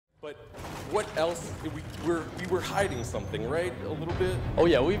But what else? We were hiding something, right? A little bit? Oh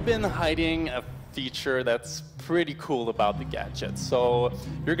yeah, we've been hiding a feature that's pretty cool about the gadget. So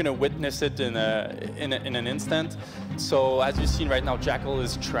you're gonna witness it in an instant. So as you've seen right now, Jackal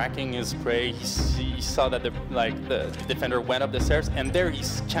is tracking his prey. He saw that the defender went up the stairs, and there he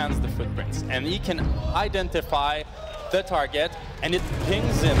scans the footprints, and he can identify the target, and it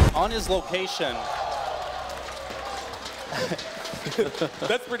pings him on his location.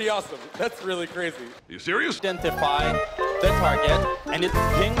 That's pretty awesome. That's really crazy. Are you serious? Identify the target, and it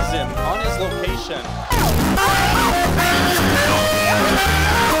pings him on his location.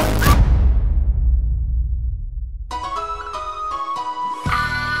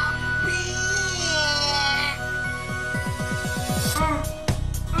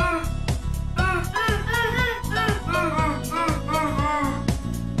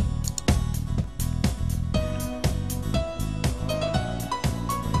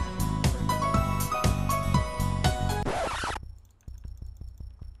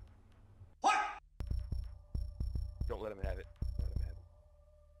 Don't let him have it.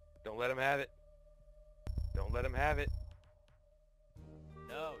 Don't let him have it. Don't let him have it.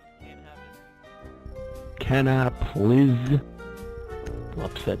 No, you can't have it. Can I please?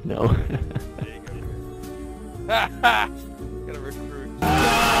 Flop said no. There you go. Ha ha! Gotta recruit.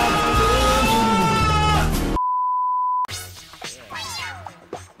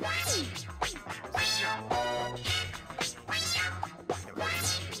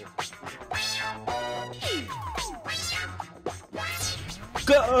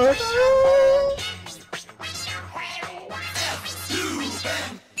 Go!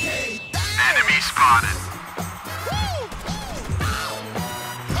 Enemy spotted.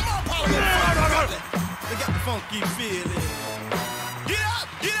 They got the funky feeling. Get up,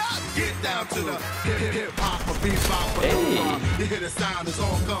 get down to the hip hop or bebop. You hear the sound, it's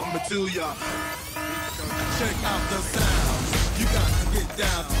all coming to ya. Check out the sound. You got to get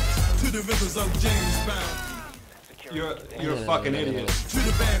down to the rhythms of James Brown. You're a fucking idiot. To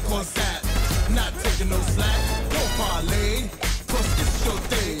the band called Zack, not taking no slack. Don't parlay, cause it's your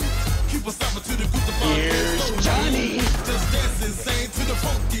day. Keep us up to the group of Here's so Johnny. just dance insane to the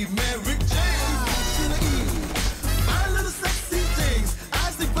funky man Rick James. My little sexy things,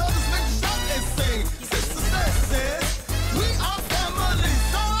 as the brothers make you shout and sing. Sister says, we are family,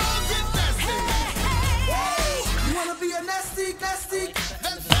 so get nasty. You wanna be a nasty, nasty?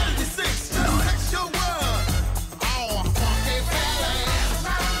 Then 76, just text your word.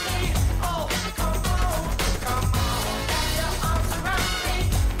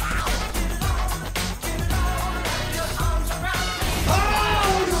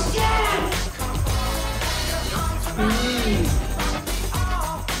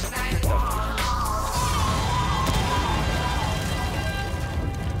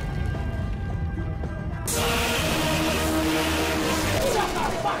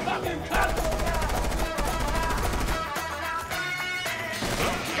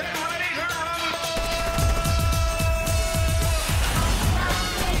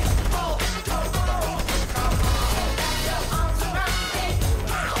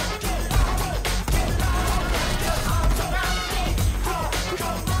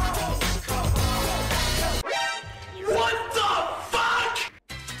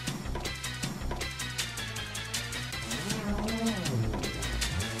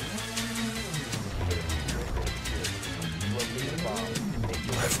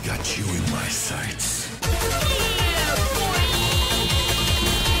 I've got you in my sights.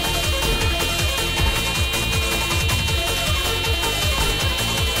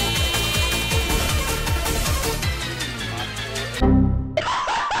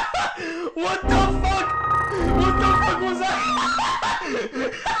 What the fuck? What the fuck was that?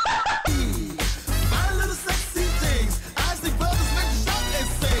 My little sexy things, as the brothers make you shout and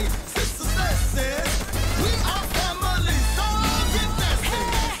sing. Sister says, we are family, so get nasty.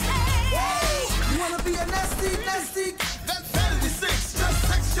 You wanna be a nasty, nasty? Then 76, just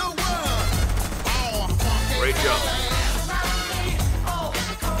text your word. Great job.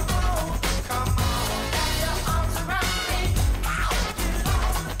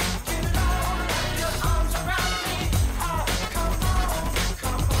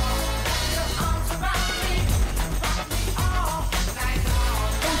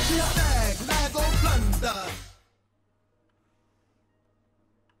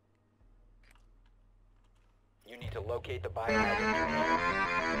 You need to locate the biohazard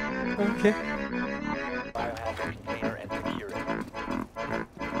container. Okay. Biohazard container and secure it.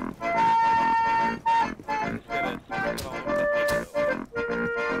 Just gotta spread it all over the table.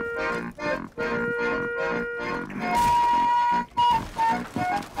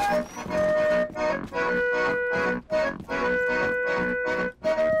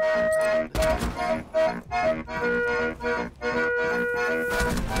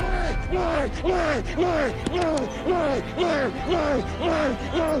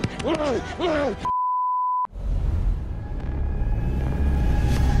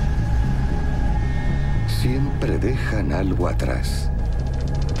 Siempre dejan algo atrás.